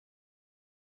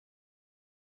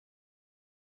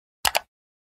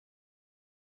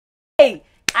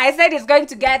I said it's going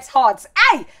to get hot.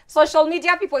 Aye, social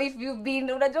media people, if you've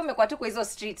been unajua umekuwa tu kwa hizo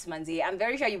streets manzi, I'm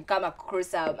very sure you've come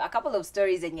across a couple of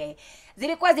stories zenye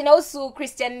zilikuwa zinahusu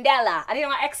TianDela. I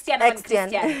don't know X-Tian or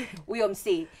Christian. Huyo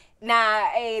msi. Na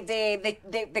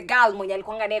the girl mwenye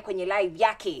alikuwa naye kwenye live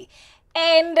yake.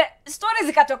 And stories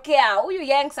zikatokea. Huyu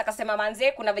Yanks akasema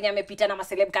manze kuna venye amepita na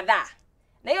maceleb kadhaa.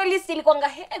 Na hiyo list ilikuwa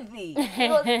heavy.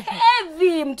 It was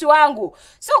heavy mtu wangu.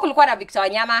 So kulikuwa na Victor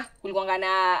Wanyama, kulikuwa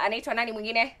na anaitwa nani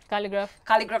mwingine?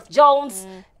 Calligraph Jones,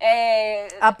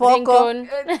 Apoko.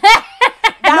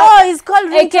 No, it's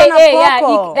called Ringtone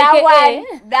Apoko.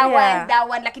 That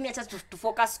one lakini acha to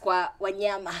focus kwa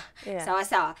Wanyama. Sawa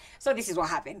sawa. So this is what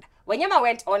happened. Wanyama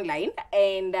went online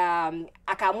and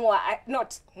akaamua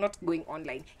not going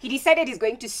online. He decided he's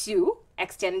going to sue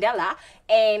TianDela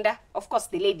and of course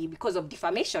the lady because of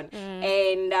defamation.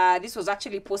 And this was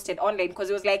actually posted online because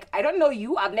it was like, I don't know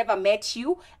you, I've never met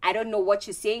you, I don't know what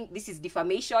you're saying, this is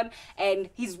defamation. And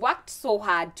he's worked so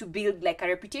hard to build like a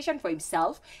reputation for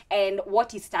himself and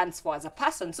what he stands for as a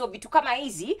person. So vitu kama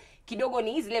hizi kidogo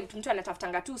ni zile vitu mtu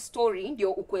anatafutanga tu story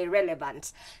ndio ukwe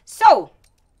relevant. So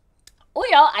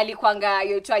huyo alikuanga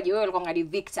yoitwaje, huyo alikuanga ni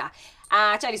Victor.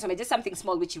 Actually, so just something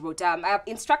small which he wrote. I've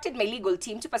instructed my legal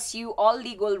team to pursue all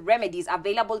legal remedies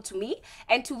available to me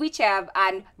and to which I have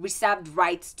unreserved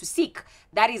rights to seek.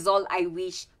 That is all I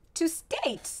wish to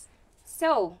state.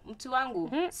 So, mtu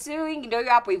wangu, suing ndio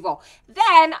hapo hivyo.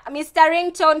 Then, Mr.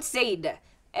 Ringtone said,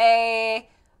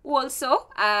 also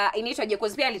inaitwaje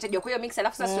cause pia alitajwa kwa hiyo mix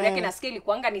alafu sasa story yake na scale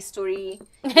kuanga ni story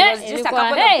it was just a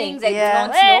couple of things I did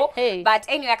not know but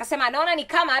anyway akasema naona ni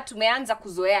kama tumeanza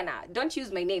kuzoeana, don't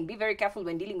use my name, be very careful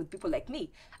when dealing with people like me,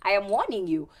 I am warning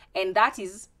you, and that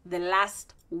is the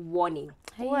last warning.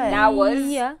 That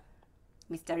was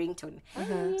Mr. Ringtone.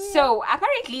 So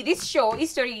apparently this show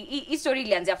history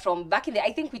ilianza from back in the,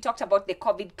 I think we talked about the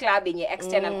COVID club in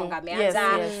X-Tian alikuwa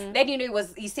ameanza. Then you know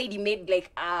he said he made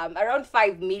like around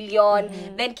 5 million.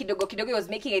 Then kidogo he was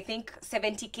making I think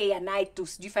 70k a night to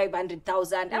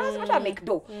 500,000. That was what I make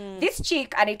do. This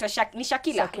chick anaitwa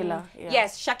Shakilla.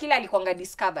 Yes, Shakilla alikuwa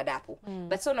discovered hapo.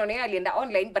 But so naona alienda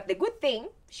online, but the good thing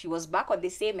she was back on the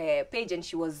same page and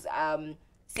she was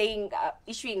saying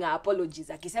issuing apologies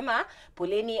akisema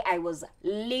poleni I was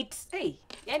late. Hey,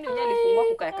 yani alifungwa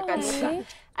kukakanuka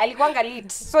alikuanga late,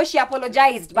 so she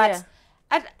apologized but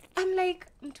I'm like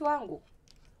mtu wangu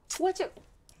wacha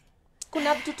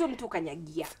kuna mtu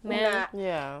kanyagia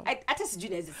hata sijui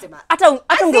naweza sema hata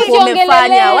ungekuwa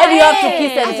umefanya, why do you have to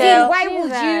kiss and tell? Why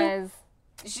would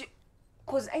you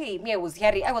because me I was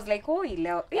hearing, I was like oh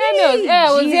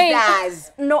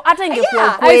Jesus. No, hata ingekuwa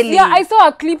kweli. I saw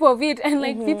a clip of it and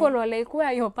like people were like, where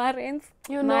are your parents?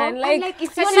 You know, like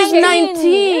it's she's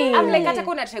 19. I'm like hata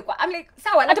kuna trekwa, I'm like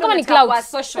sawa hata kama ni clout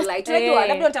socialite unajua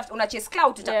labda una chase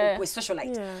clout utakuwa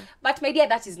socialite but my dear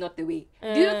that is not the way.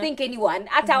 Do you think anyone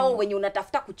hata when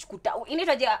unatafuta kuchukuta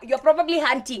inaitwaje, you're probably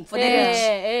hunting for the rich,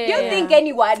 do you think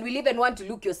anyone will even want to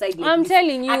look your side like I'm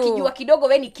telling you akijua kidogo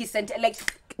when kiss and like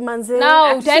manze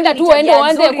now utaenda tu uende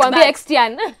uanze kuambia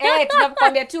X-Tian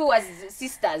tunakwambia tu as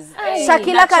sisters.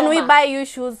 Shakilla, can we buy you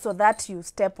shoes so that you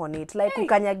step on it like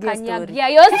ukanyagia story?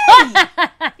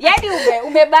 Yani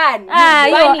umeban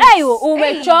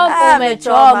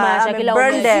umechoma Shakilla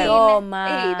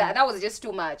umechoma. That was just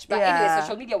too much but anyway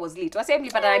social media was lit. Wase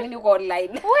mlipatana nini huko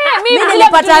online? Mimi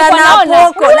nilipatana na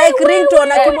Apoko like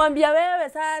Ringtone akimwambia wewe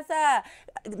sasa.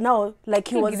 No, like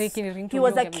he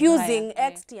was accusing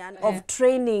X-Tian of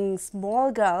training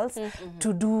small girls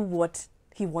to do what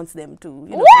he wants them to,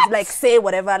 you know, like say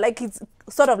whatever, like it's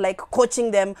sort of like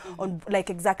coaching them on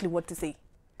like exactly what to say.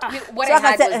 What so I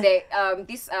had was the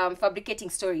this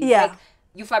fabricating story. Like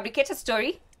you fabricate a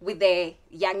story with the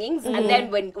youngings and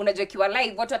then when unajua kiwa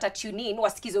live watu wata tune in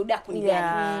wasikize udaku ni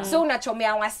gani. So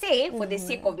unachomea wase for the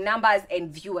sake of numbers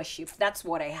and viewership. That's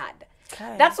what I had.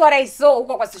 That's what I saw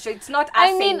huko kwa social. It's not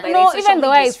us saying, but no, even the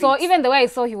way I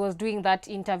saw he was doing that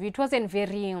interview, it wasn't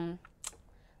very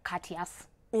courteous.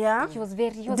 He was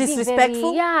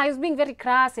disrespectful. He was being very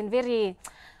crass and very,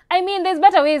 I mean, there's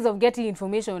better ways of getting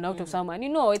information out of someone, you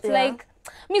know. It's like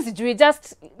Miss Jui,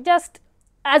 just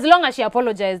as long as she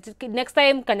apologized next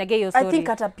time kanyage your story. I think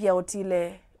hata pia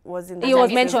Otile was in the he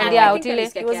was mentioned Otile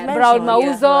Brown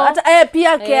Mauzo hata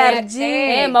pia KRG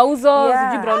Mauzo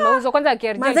Brown Mauzo kwanza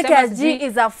KRG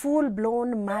is a full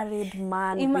blown married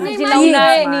man.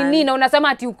 Imagine nini na unasema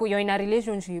ati uko you're in a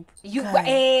relationship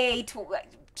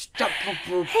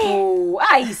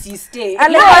I see stay.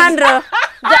 Alejandro.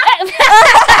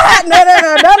 No,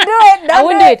 don't do it.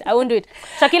 I won't do it.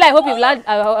 Shakilla,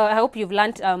 I hope you've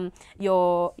learned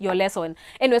your lesson.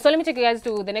 Anyway, so let me take you guys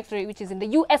to the next story, which is in the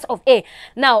US of A.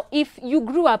 Now, if you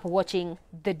grew up watching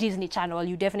the Disney Channel,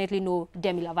 you definitely know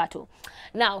Demi Lovato.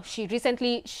 Now,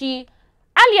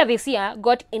 earlier this year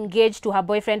got engaged to her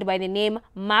boyfriend by the name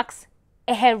Max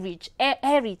Ehrich.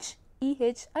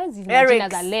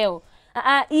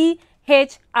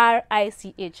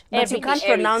 E-H-R-I-C-H. But you can't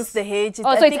pronounce the H.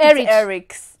 So it's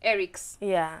Eric's. Eric's.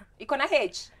 Yeah. Iko na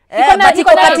H.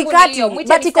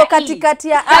 But iko katikati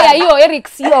ya hiyo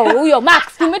Eric's huyo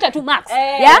Max. Tumeta tu Max.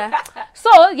 Yeah.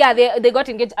 So yeah, they got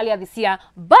engaged earlier this year,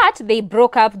 but they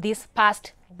broke up this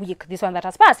past week, this one that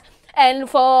has passed. And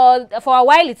for a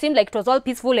while it seemed like it was all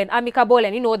peaceful and amicable,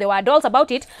 and they were adults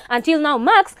about it, until now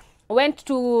Max went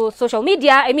to social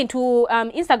media, to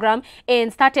Instagram,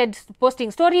 and started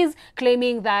posting stories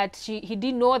claiming that he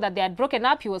didn't know that they had broken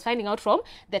up. He was finding out from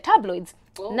the tabloids.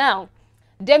 Oh. Now,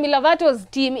 Demi Lovato's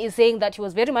team is saying that he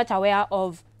was very much aware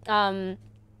of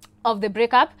the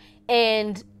breakup,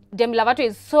 and Demi Lovato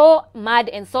is so mad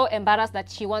and so embarrassed that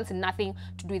she wants nothing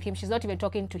to do with him. She's not even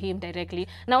talking to him directly.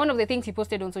 Now, one of the things he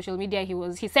posted on social media,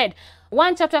 he said,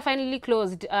 one chapter finally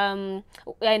closed, and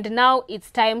now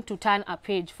it's time to turn a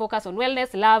page. Focus on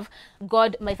wellness, love,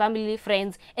 God, my family,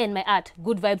 friends, and my art.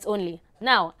 Good vibes only.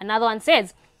 Now, another one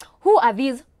says, who are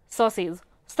these sources?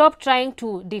 Stop trying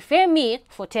to defame me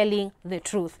for telling the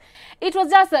truth. It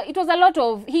was a lot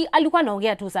of, alikuwa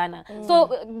naongea tu sana. So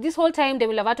this whole time,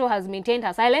 Demi Lovato has maintained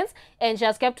her silence, and she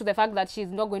has kept to the fact that she's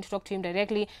not going to talk to him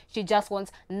directly. She just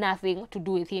wants nothing to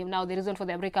do with him. Now, the reason for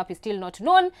their breakup is still not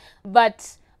known,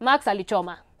 but Max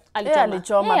alichoma.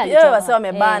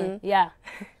 Yeah.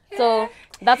 So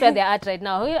that's where they're at right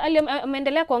now.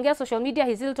 Ameendelea kuongea social media,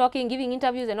 he's still talking, giving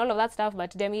interviews and all of that stuff,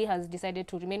 but Demi has decided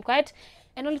to remain quiet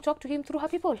and only talk to him through her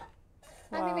people.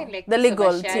 Wow. Like the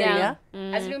legal team, yeah.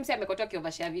 As you say, amekotoa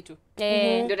kiovashia vitu.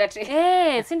 Ndio that.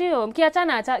 Si ndio,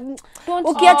 mkiachana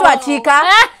ukiachwa achika,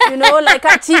 like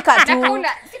achika tu.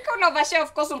 Sika unavashia,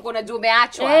 of course uko na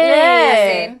umeachwa.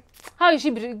 How is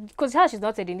she, because her she's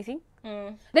not said anything.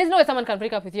 There's no way someone can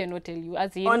break up with you and not tell you.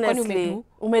 As in, honestly,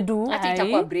 umedu. Ati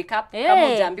itakuwa break up kama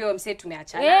ujaambiwa mse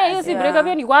tumeachana. Hiyo si break up,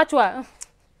 hiyo ni kuachwa.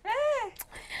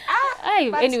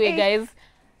 Anyway, guys,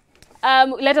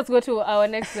 let us go to our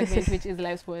next segment, which is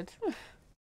live sport.